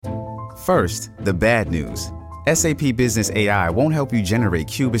First, the bad news. SAP Business AI won't help you generate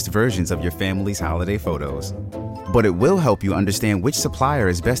cubist versions of your family's holiday photos. But it will help you understand which supplier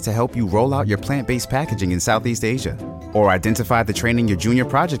is best to help you roll out your plant-based packaging in Southeast Asia, or identify the training your junior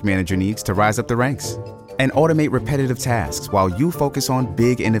project manager needs to rise up the ranks, and automate repetitive tasks while you focus on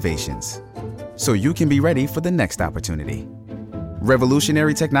big innovations, so you can be ready for the next opportunity.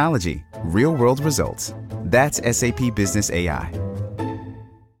 Revolutionary technology, real-world results. That's SAP Business AI.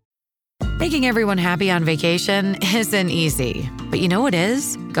 Making everyone happy on vacation isn't easy, but you know what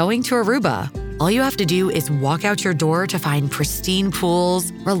is? Going to Aruba. All you have to do is walk out your door to find pristine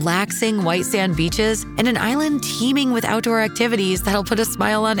pools, relaxing white sand beaches, and an island teeming with outdoor activities that'll put a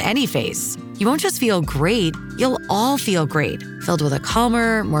smile on any face. You won't just feel great, you'll all feel great, filled with a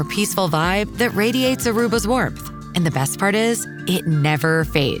calmer, more peaceful vibe that radiates Aruba's warmth. And the best part is, it never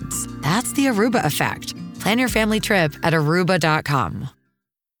fades. That's the Aruba effect. Plan your family trip at Aruba.com.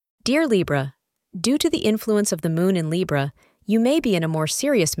 Dear Libra, due to the influence of the moon in Libra, you may be in a more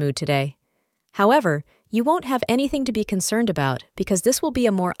serious mood today. However, you won't have anything to be concerned about because this will be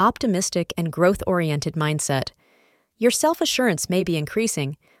a more optimistic and growth-oriented mindset. Your self-assurance may be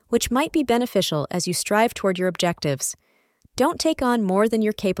increasing, which might be beneficial as you strive toward your objectives. Don't take on more than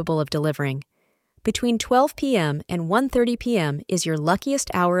you're capable of delivering. Between 12 p.m. and 1:30 p.m. is your luckiest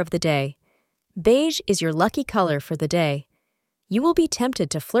hour of the day. Beige is your lucky color for the day. You will be tempted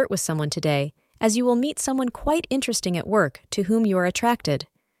to flirt with someone today, as you will meet someone quite interesting at work to whom you are attracted.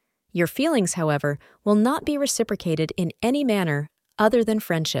 Your feelings, however, will not be reciprocated in any manner other than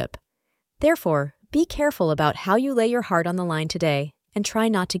friendship. Therefore, be careful about how you lay your heart on the line today and try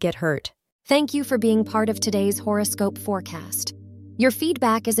not to get hurt. Thank you for being part of today's horoscope forecast. Your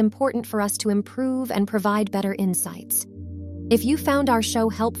feedback is important for us to improve and provide better insights. If you found our show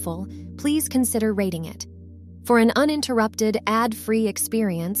helpful, please consider rating it. For an uninterrupted, ad-free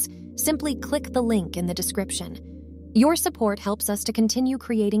experience, simply click the link in the description. Your support helps us to continue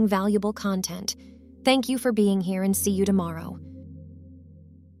creating valuable content. Thank you for being here and see you tomorrow.